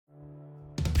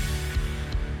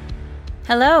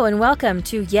Hello and welcome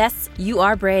to Yes, You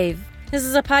Are Brave. This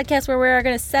is a podcast where we are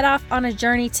going to set off on a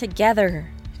journey together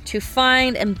to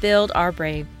find and build our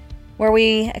brave, where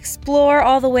we explore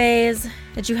all the ways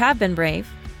that you have been brave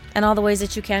and all the ways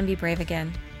that you can be brave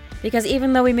again. Because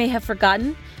even though we may have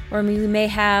forgotten or we may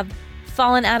have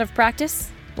fallen out of practice,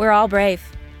 we're all brave.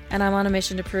 And I'm on a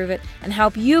mission to prove it and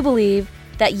help you believe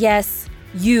that yes,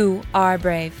 you are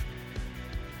brave.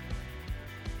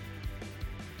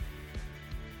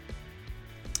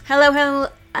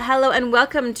 Hello, and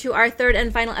welcome to our third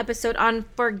and final episode on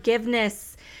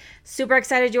forgiveness. Super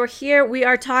excited you're here. We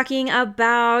are talking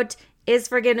about, is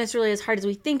forgiveness really as hard as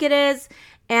we think it is?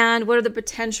 And what are the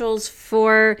potentials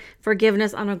for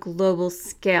forgiveness on a global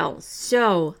scale?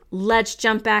 So let's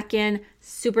jump back in.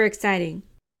 Super exciting.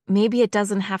 Maybe it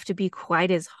doesn't have to be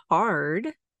quite as hard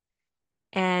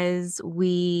as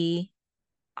we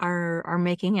are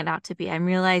making it out to be. I'm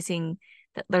realizing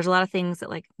that there's a lot of things that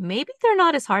maybe they're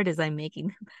not as hard as I'm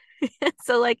making them.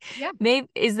 So maybe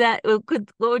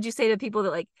what would you say to people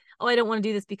that oh, I don't want to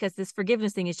do this because this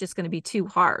forgiveness thing is just going to be too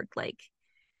hard,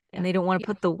 and they don't want to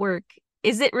put the work.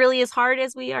 Is it really as hard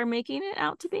as we are making it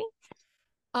out to be?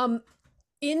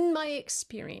 In my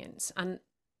experience, and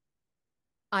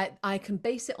I can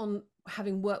base it on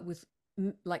having worked with,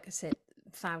 like I said,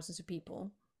 thousands of people,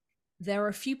 there are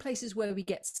a few places where we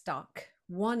get stuck.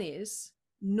 One is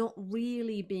not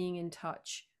really being in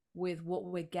touch with what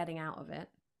we're getting out of it.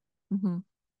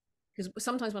 Because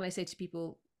sometimes when I say to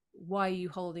people, why are you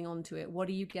holding on to it? What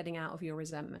are you getting out of your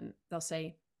resentment? They'll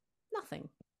say, nothing.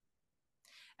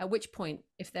 At which point,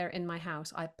 if they're in my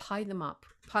house, I pile them up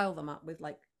with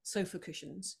sofa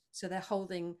cushions. So they're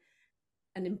holding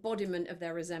an embodiment of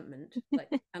their resentment.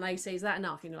 And I say, is that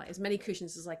enough? As many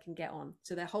cushions as I can get on.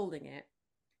 So they're holding it.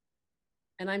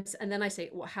 And then I say,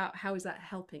 well, how is that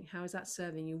helping? How is that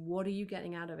serving you? What are you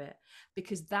getting out of it?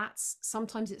 Because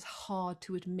sometimes it's hard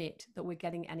to admit that we're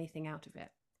getting anything out of it.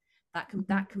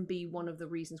 That can be one of the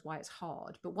reasons why it's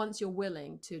hard. But once you're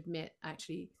willing to admit,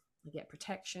 actually, I get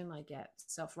protection, I get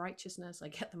self-righteousness, I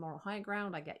get the moral high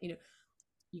ground, I get,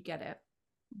 you get it.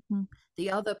 The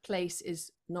other place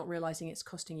is not realizing it's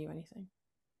costing you anything.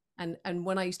 And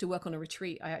when I used to work on a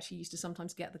retreat, I actually used to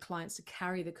sometimes get the clients to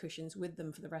carry the cushions with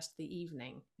them for the rest of the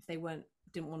evening if they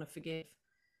didn't want to forgive.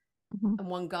 And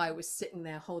one guy was sitting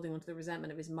there holding onto the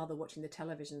resentment of his mother watching the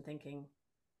television thinking,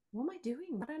 what am I doing?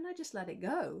 Why don't I just let it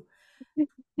go?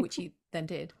 Which he then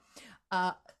did.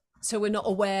 So we're not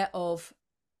aware of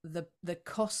the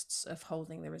costs of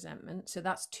holding the resentment. So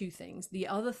that's two things. The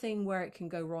other thing where it can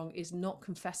go wrong is not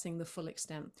confessing the full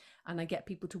extent. And I get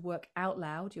people to work out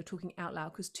loud. You're talking out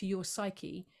loud because to your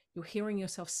psyche, you're hearing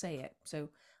yourself say it. So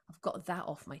I've got that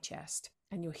off my chest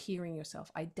and you're hearing yourself.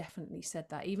 I definitely said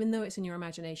that, even though it's in your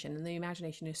imagination, and the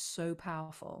imagination is so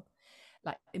powerful.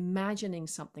 Like imagining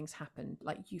something's happened,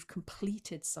 like you've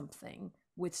completed something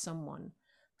with someone,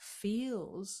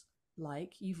 feels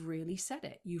like you've really said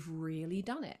it, you've really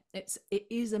done it. It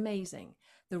is amazing.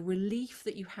 The relief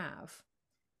that you have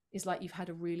is like you've had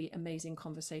a really amazing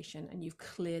conversation and you've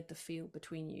cleared the field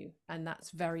between you, and that's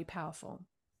very powerful.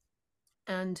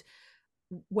 And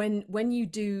when you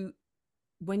do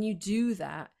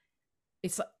that,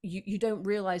 it's like you don't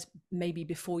realize maybe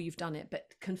before you've done it, but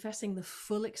confessing the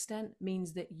full extent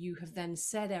means that you have then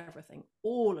said everything,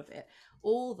 all of it,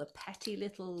 all the petty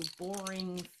little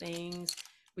boring things,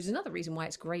 which is another reason why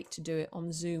it's great to do it on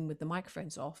Zoom with the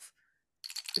microphones off,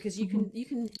 because you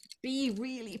can be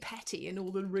really petty and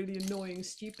all the really annoying,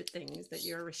 stupid things that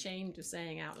you're ashamed of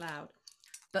saying out loud.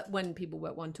 But when people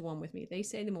work one-to-one with me, they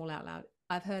say them all out loud.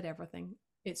 I've heard everything.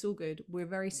 It's all good. We're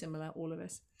very similar, all of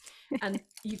us. And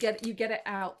you get it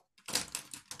out.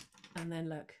 And then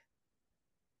look,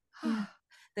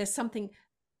 there's something,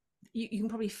 you can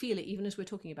probably feel it even as we're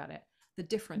talking about it. The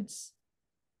difference,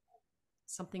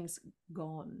 something's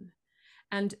gone.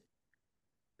 And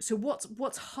so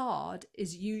what's hard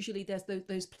is usually there's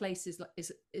those places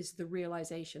is the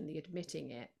realization, the admitting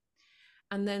it.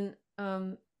 And then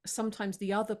sometimes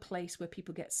the other place where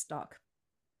people get stuck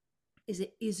is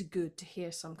it is good to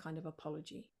hear some kind of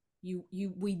apology.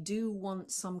 We do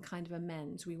want some kind of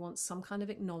amends. We want some kind of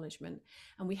acknowledgement.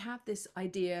 And we have this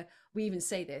idea, we even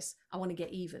say this, I want to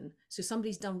get even. So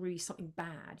somebody's done really something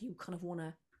bad, you kind of want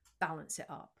to balance it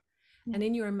up. And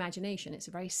in your imagination, it's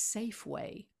a very safe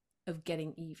way of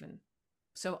getting even.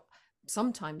 So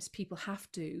sometimes people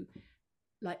have to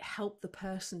help the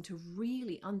person to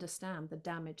really understand the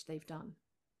damage they've done.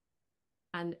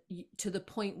 And to the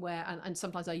point where, and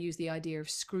sometimes I use the idea of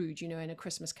Scrooge, in A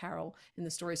Christmas Carol, in the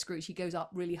story of Scrooge, he goes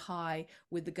up really high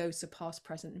with the ghosts of past,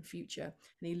 present, and future,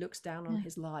 and he looks down on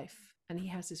his life, and he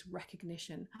has this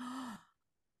recognition.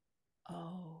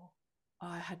 oh,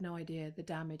 I had no idea the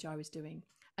damage I was doing.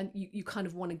 And you kind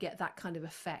of want to get that kind of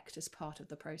effect as part of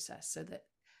the process, so that,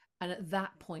 and at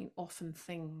that point, often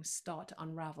things start to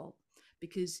unravel.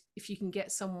 Because if you can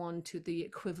get someone to the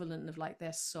equivalent of like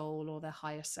their soul or their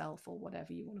higher self or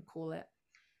whatever you want to call it,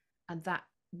 and that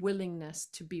willingness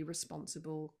to be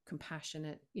responsible,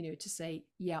 compassionate, to say,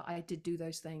 yeah, I did do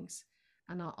those things,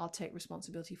 and I'll take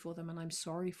responsibility for them, and I'm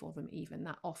sorry for them. Even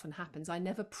that often happens. I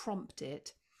never prompt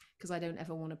it, because I don't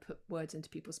ever want to put words into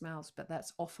people's mouths, but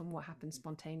that's often what happens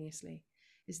spontaneously,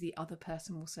 is the other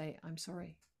person will say, I'm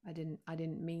sorry, I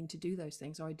didn't mean to do those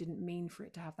things, or I didn't mean for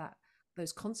it to have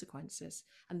those consequences.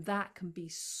 And that can be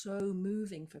so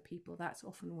moving for people. That's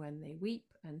often when they weep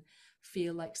and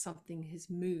feel like something has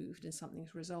moved and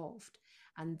something's resolved.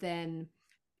 And then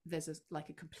there's like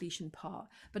a completion part,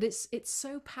 but it's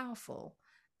so powerful.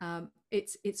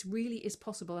 It's really is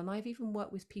possible. And I've even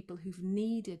worked with people who've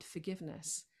needed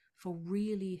forgiveness for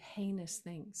really heinous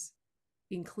things,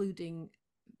 including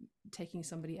taking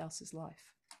somebody else's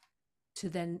life, to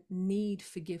then need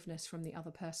forgiveness from the other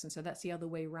person. So that's the other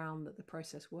way around that the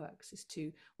process works, is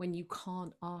to, when you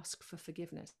can't ask for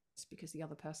forgiveness because the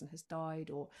other person has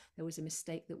died, or there was a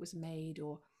mistake that was made,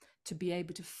 or to be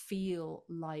able to feel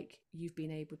like you've been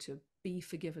able to be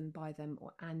forgiven by them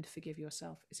and forgive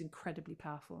yourself, is incredibly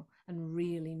powerful and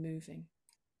really moving.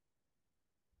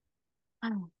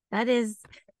 Oh, that is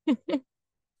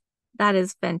that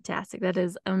is fantastic. That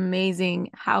is amazing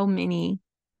how many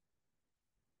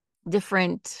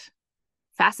different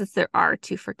facets there are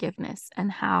to forgiveness,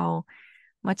 and how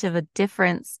much of a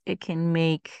difference it can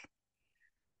make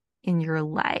in your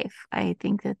life. I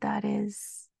think that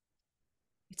is,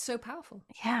 it's so powerful.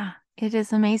 Yeah, it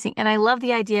is amazing. And I love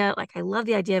the idea,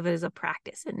 of it as a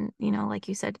practice. And, like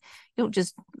you said, you don't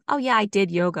just, oh yeah, I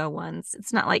did yoga once.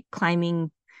 It's not like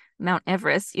climbing Mount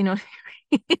Everest,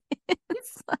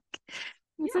 It's like,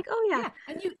 oh yeah.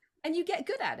 And you get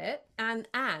good at it,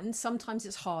 and sometimes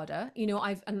it's harder.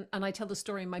 And I tell the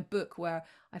story in my book where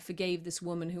I forgave this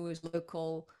woman who was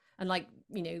local, and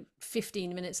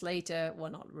 15 minutes later, well,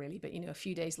 not really, but a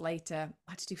few days later,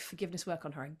 I had to do forgiveness work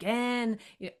on her again.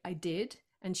 I did,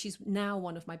 and she's now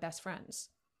one of my best friends.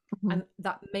 Mm-hmm. And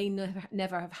that may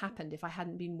never have happened if I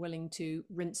hadn't been willing to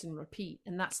rinse and repeat.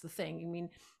 And that's the thing. I mean,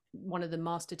 one of the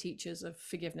master teachers of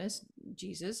forgiveness,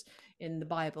 Jesus, in the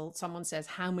Bible, someone says,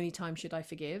 how many times should I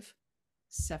forgive?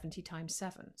 70 times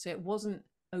 7. So it wasn't,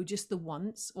 oh, just the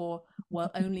once, or, well,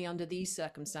 only under these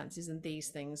circumstances and these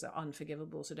things are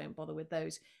unforgivable, so don't bother with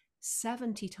those.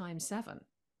 70 times 7.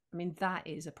 I mean, that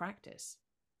is a practice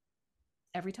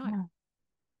every time.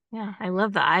 Yeah, I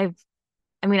love that.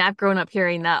 I've grown up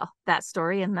hearing that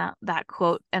story and that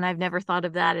quote, and I've never thought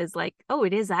of that as like, oh,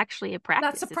 it is actually a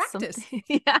practice. That's a practice.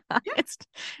 Yeah. It's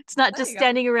not just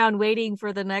standing around waiting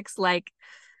for the next like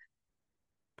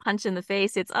punch in the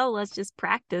face. It's, oh, let's just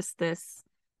practice this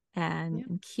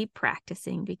and keep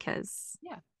practicing, because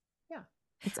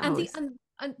it's always.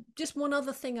 And just one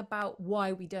other thing about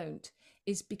why we don't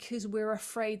is because we're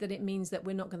afraid that it means that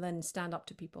we're not going to then stand up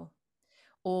to people.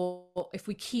 Or if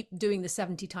we keep doing the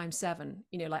 70 times 7,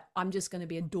 like, I'm just going to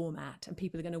be a doormat and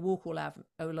people are going to walk all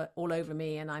over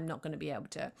me, and I'm not going to be able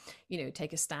to,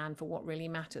 take a stand for what really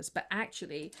matters. But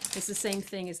actually, it's the same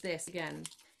thing as this. Again,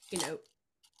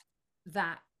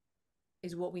 that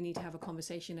is what we need to have a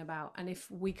conversation about. And if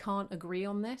we can't agree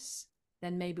on this,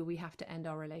 then maybe we have to end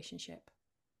our relationship.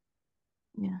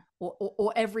 Yeah.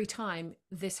 Or every time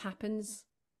this happens,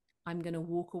 I'm going to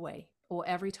walk away. Or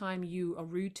every time you are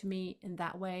rude to me in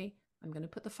that way, I'm going to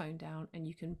put the phone down, and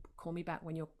you can call me back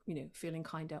when you're, feeling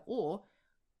kinder. Or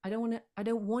I don't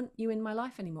want you in my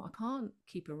life anymore. I can't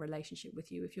keep a relationship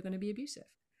with you if you're going to be abusive.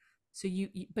 So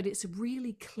but it's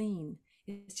really clean.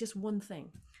 It's just one thing,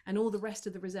 and all the rest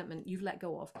of the resentment you've let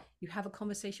go of. You have a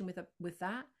conversation with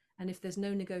that, and if there's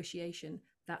no negotiation,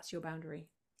 that's your boundary,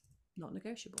 not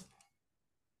negotiable.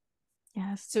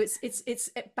 Yes. So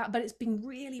but it's been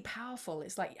really powerful.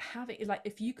 It's like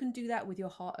if you can do that with your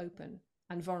heart open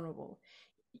and vulnerable,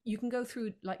 you can go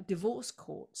through like divorce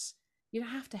courts. You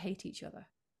don't have to hate each other.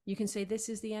 You can say, this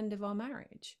is the end of our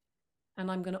marriage, and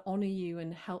I'm going to honor you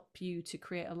and help you to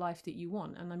create a life that you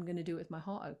want, and I'm going to do it with my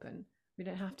heart open. We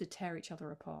don't have to tear each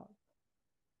other apart.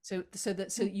 So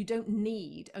you don't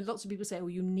need, and lots of people say, oh,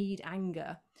 you need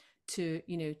anger to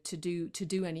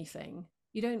do anything.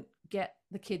 You don't get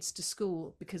the kids to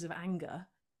school because of anger.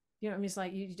 You know what I mean? It's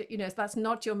like, you know, that's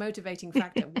not your motivating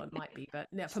factor. Well, it might be, but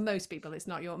no, for most people, it's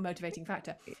not your motivating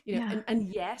factor. You know, Yeah.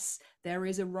 and yes, there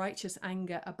is a righteous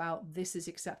anger about this is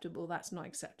acceptable, that's not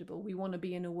acceptable. We want to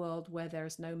be in a world where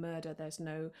there's no murder, there's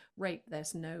no rape,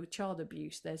 there's no child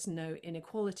abuse, there's no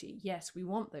inequality. Yes, we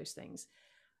want those things.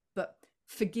 But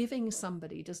forgiving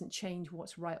somebody doesn't change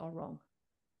what's right or wrong.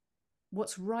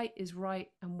 What's right is right,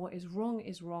 and what is wrong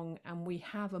is wrong. And we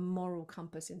have a moral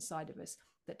compass inside of us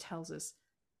that tells us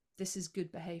this is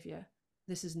good behavior,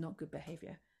 this is not good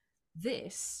behavior.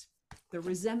 This, the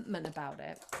resentment about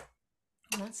it,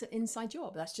 that's an inside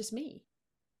job. That's just me.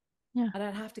 Yeah. I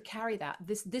don't have to carry that.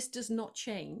 This does not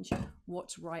change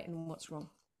what's right and what's wrong.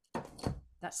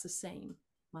 That's the same.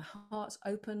 My heart's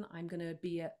open. I'm going to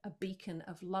be a beacon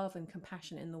of love and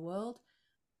compassion in the world,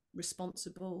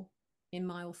 responsible, in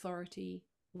my authority,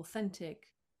 authentic,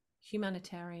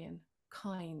 humanitarian,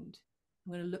 kind.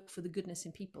 I'm going to look for the goodness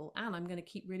in people, and I'm going to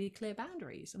keep really clear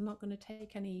boundaries. I'm not going to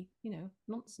take any, you know,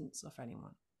 nonsense off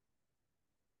anyone.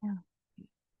 Yeah.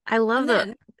 I love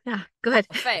then, yeah, go ahead.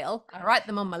 I fail. I write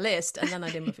them on my list, and then I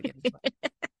do my forgiveness.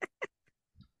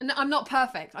 And I'm not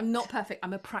perfect. I'm not perfect.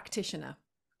 I'm a practitioner.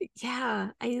 Yeah,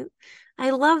 I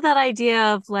love that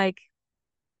idea of like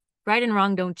right and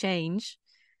wrong don't change,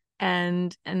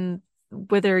 and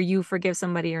whether you forgive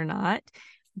somebody or not,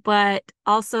 but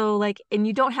also like, and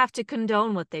you don't have to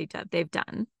condone what they've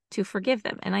done to forgive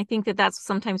them. And I think that that's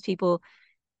sometimes people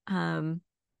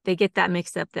they get that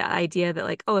mixed up, the idea that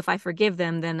like, oh, if I forgive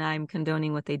them, then I'm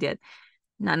condoning what they did.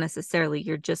 Not necessarily.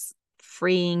 You're just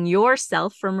freeing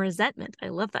yourself from resentment. I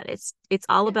love that. It's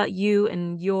all about you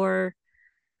and your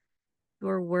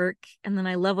work. And then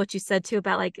I love what you said too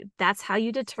about like that's how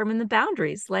you determine the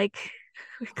boundaries. Like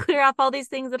clear off all these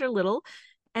things that are little.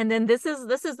 And then this is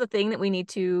the thing that we need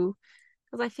to,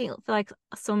 because I feel like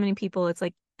so many people, it's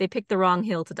like they pick the wrong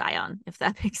hill to die on, if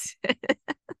that makes sense.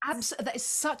 Absolutely, that is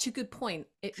such a good point.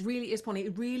 It really is, Bonnie,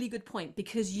 a really good point,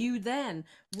 because you then,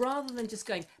 rather than just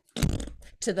going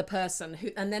to the person who,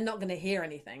 and they're not going to hear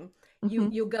anything,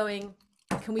 you're going,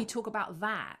 can we talk about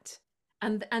that?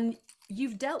 And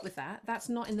you've dealt with that. That's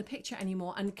not in the picture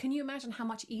anymore. And can you imagine how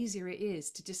much easier it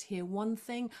is to just hear one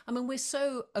thing? I mean, we're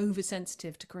so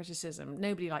oversensitive to criticism.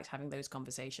 Nobody likes having those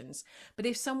conversations. But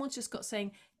if someone's just got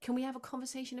saying, can we have a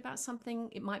conversation about something?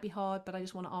 It might be hard, but I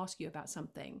just want to ask you about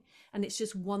something. And it's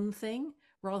just one thing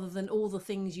rather than all the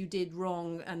things you did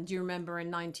wrong. And do you remember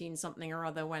in 19 something or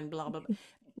other when blah, blah, blah.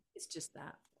 It's just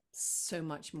that so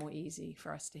much more easy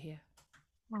for us to hear.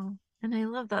 Wow. And I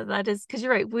love that. That is because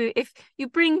you're right. If you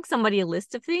bring somebody a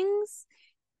list of things,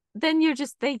 then you're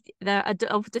just a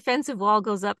defensive wall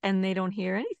goes up and they don't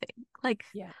hear anything. Like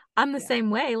I'm the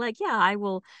same way. Like, yeah, I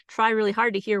will try really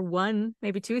hard to hear one,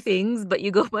 maybe two things, but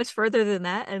you go much further than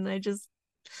that, and I just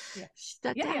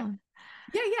shut down.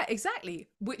 Yeah, exactly.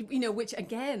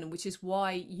 Which is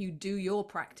why you do your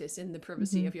practice in the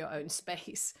privacy of your own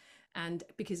space. And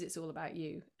because it's all about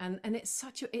you, and it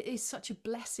is such a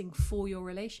blessing for your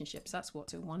relationships. That's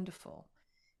what's so wonderful,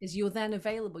 is you're then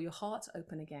available, your heart's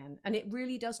open again, and it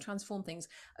really does transform things.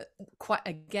 Quite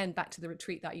again, back to the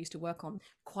retreat that I used to work on.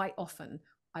 Quite often,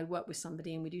 I work with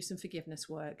somebody and we do some forgiveness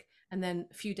work, and then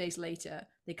a few days later,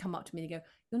 they come up to me and they go,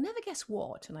 "You'll never guess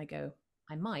what," and I go,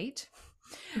 "I might."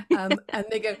 And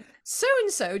they go, so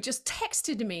and so just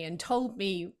texted me and told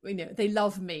me, you know, they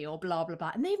love me or blah blah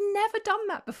blah, and they've never done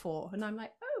that before. And I'm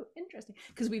like, oh, interesting,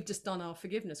 because we've just done our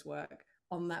forgiveness work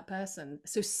on that person.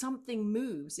 So something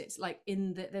moves. It's like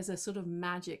there's a sort of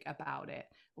magic about it,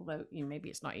 although, you know, maybe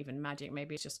it's not even magic,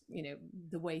 maybe it's just, you know,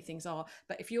 the way things are.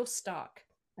 But if you're stuck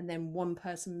and then one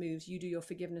person moves, you do your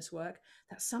forgiveness work,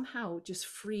 that somehow just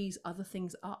frees other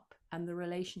things up and the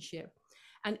relationship.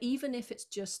 And even if it's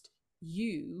just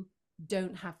you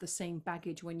don't have the same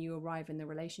baggage when you arrive in the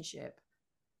relationship,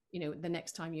 you know, the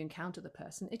next time you encounter the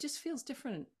person, it just feels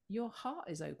different. Your heart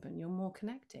is open, you're more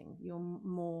connecting, you're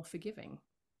more forgiving,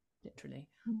 literally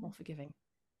more forgiving.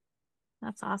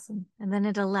 That's awesome. And then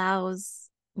it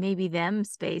allows maybe them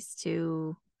space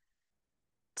to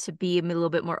be a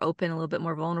little bit more open, a little bit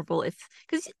more vulnerable,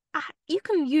 because you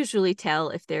can usually tell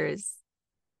if there is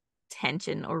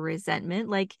tension or resentment.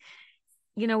 Like,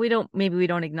 you know, we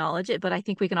don't acknowledge it, but I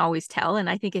think we can always tell. And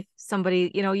I think if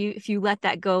somebody, you know, if you let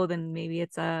that go, then maybe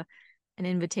it's an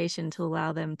invitation to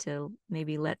allow them to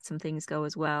maybe let some things go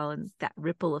as well. And that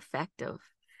ripple effect of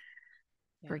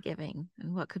forgiving,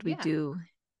 and what could we do?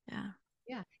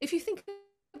 Yeah. If you think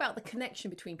about the connection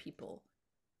between people,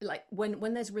 like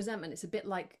when there's resentment, it's a bit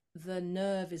like the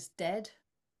nerve is dead.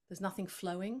 There's nothing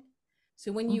flowing.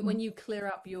 So when you clear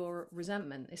up your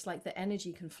resentment, it's like the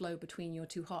energy can flow between your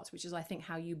two hearts, which is, I think,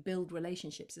 how you build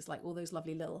relationships. It's like all those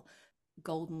lovely little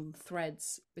golden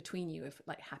threads between you, of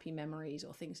like happy memories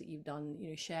or things that you've done,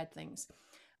 shared things.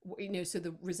 So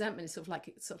the resentment is sort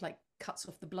of like cuts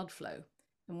off the blood flow.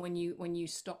 And when you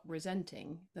stop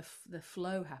resenting, the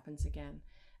flow happens again.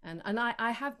 And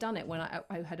I have done it when I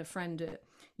had a friend at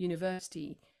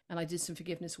university, and I did some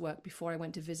forgiveness work before I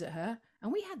went to visit her,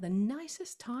 and we had the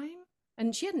nicest time.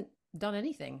 And she hadn't done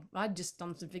anything. I'd just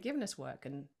done some forgiveness work,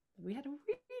 and we had a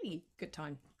really good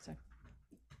time. So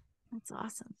that's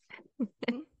awesome.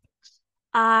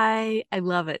 I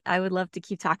love it. I would love to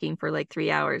keep talking for like 3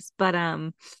 hours, but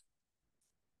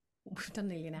we've done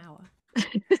nearly an hour.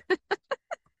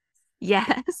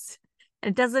 Yes.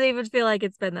 It doesn't even feel like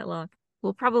it's been that long.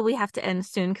 We'll probably have to end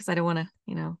soon because I don't want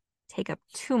to, take up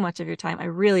too much of your time. I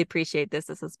really appreciate this.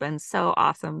 This has been so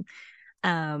awesome.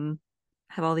 I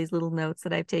have all these little notes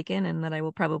that I've taken and that I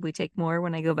will probably take more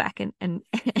when I go back and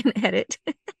edit.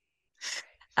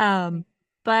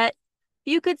 But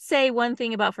you could say one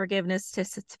thing about forgiveness to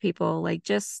people, like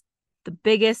just the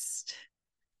biggest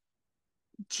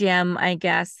gem, I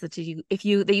guess, that you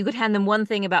could hand them one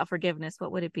thing about forgiveness,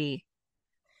 what would it be?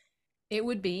 It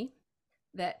would be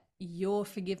that your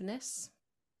forgiveness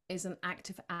is an act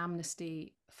of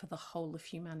amnesty for the whole of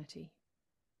humanity.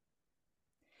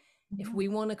 If we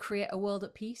want to create a world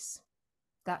at peace,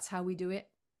 that's how we do it,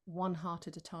 one heart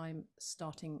at a time,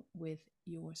 starting with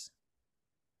yours.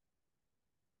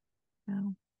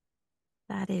 Oh,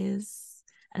 that is.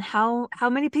 And how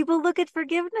many people look at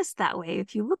forgiveness that way?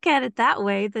 If you look at it that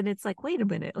way, then it's like, wait a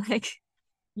minute, like.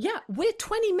 Yeah, we're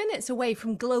 20 minutes away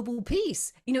from global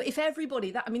peace. If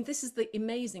everybody this is the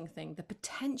amazing thing, the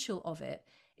potential of it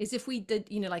is if we did,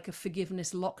 like a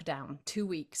forgiveness lockdown, 2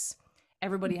 weeks,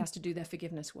 everybody has to do their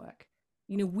forgiveness work.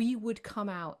 We would come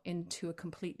out into a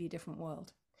completely different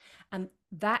world. And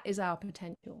that is our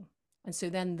potential. And so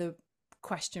then the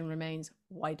question remains,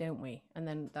 why don't we? And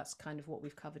then that's kind of what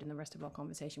we've covered in the rest of our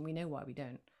conversation. We know why we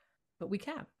don't, but we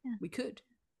can. Yeah. We could.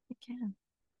 We can.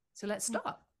 So let's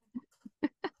start.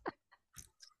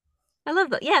 I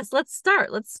love that. Yes, let's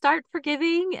start. Let's start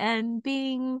forgiving and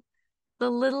being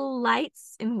the little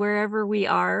lights in wherever we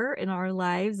are in our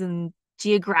lives and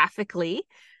geographically.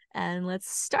 And let's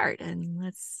start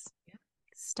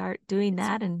doing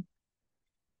that. And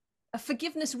a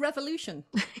forgiveness revolution.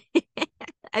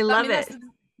 I love it. That's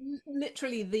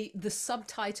literally the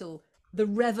subtitle, The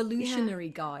Revolutionary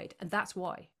Guide. And that's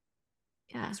why.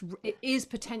 Yeah. It is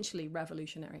potentially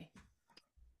revolutionary.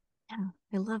 Yeah,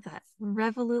 I love that.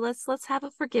 Let's have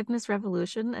a forgiveness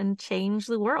revolution and change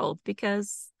the world,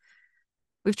 because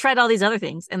we've tried all these other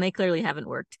things and they clearly haven't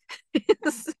worked.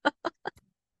 So.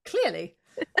 Clearly.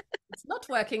 It's not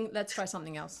working. Let's try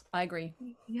something else. I agree.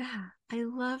 Yeah, I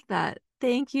love that.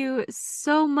 Thank you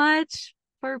so much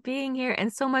for being here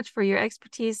and so much for your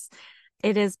expertise.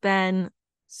 It has been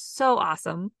so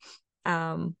awesome.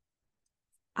 Like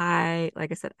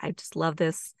I said, I just love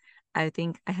this. I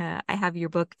think I have your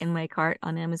book in my cart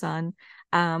on Amazon.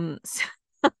 So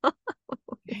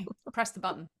press the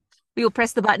button. We will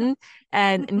press the button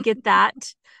and get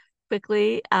that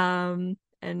quickly. And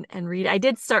read. I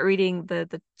did start reading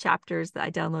the chapters that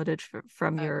I downloaded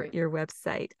from your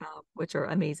website, which are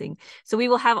amazing. So we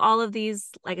will have all of these,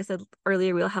 like I said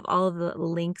earlier, we'll have all of the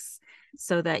links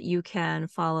so that you can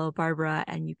follow Barbara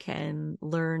and you can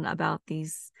learn about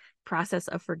these process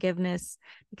of forgiveness,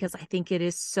 because I think it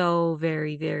is so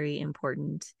very, very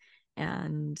important.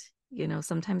 And,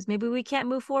 sometimes maybe we can't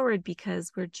move forward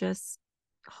because we're just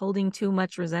holding too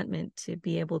much resentment to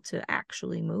be able to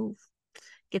actually move.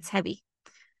 It gets heavy.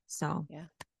 So yeah.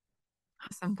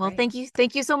 Awesome. Well, thank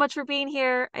you so much for being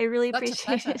here. I really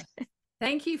appreciate it.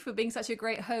 Thank you for being such a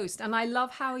great host. And I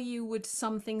love how you would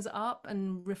sum things up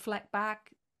and reflect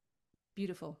back.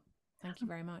 Beautiful. Thank you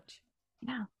very much.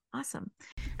 Yeah. Awesome.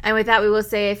 And with that, we will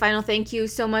say a final thank you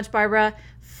so much, Barbara,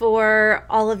 for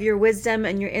all of your wisdom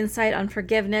and your insight on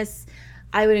forgiveness.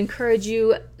 I would encourage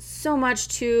you so much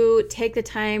to take the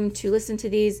time to listen to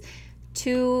these,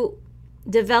 to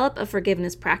develop a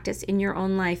forgiveness practice in your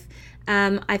own life.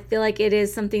 I feel like it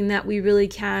is something that we really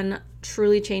can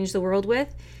truly change the world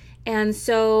with. And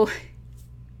so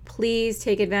please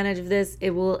take advantage of this.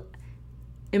 It will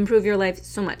improve your life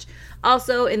so much.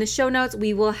 Also, in the show notes,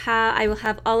 I will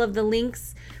have all of the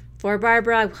links for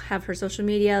Barbara. I will have her social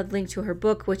media, link to her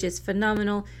book, which is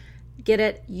phenomenal. Get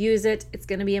it, use it. It's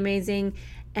going to be amazing.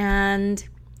 And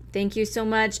thank you so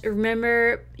much.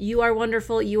 Remember, you are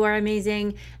wonderful. You are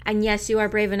amazing. And yes, you are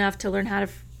brave enough to learn how to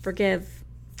forgive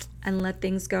and let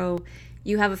things go.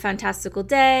 You have a fantastical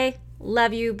day.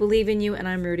 Love you, believe in you, and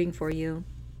I'm rooting for you.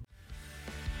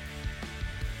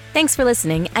 Thanks for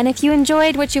listening. And if you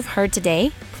enjoyed what you've heard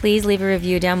today, please leave a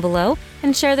review down below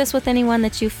and share this with anyone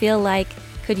that you feel like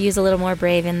could use a little more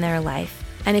brave in their life.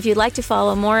 And if you'd like to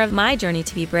follow more of my journey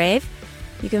to be brave,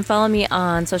 you can follow me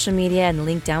on social media and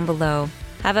link down below.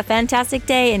 Have a fantastic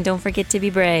day and don't forget to be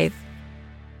brave.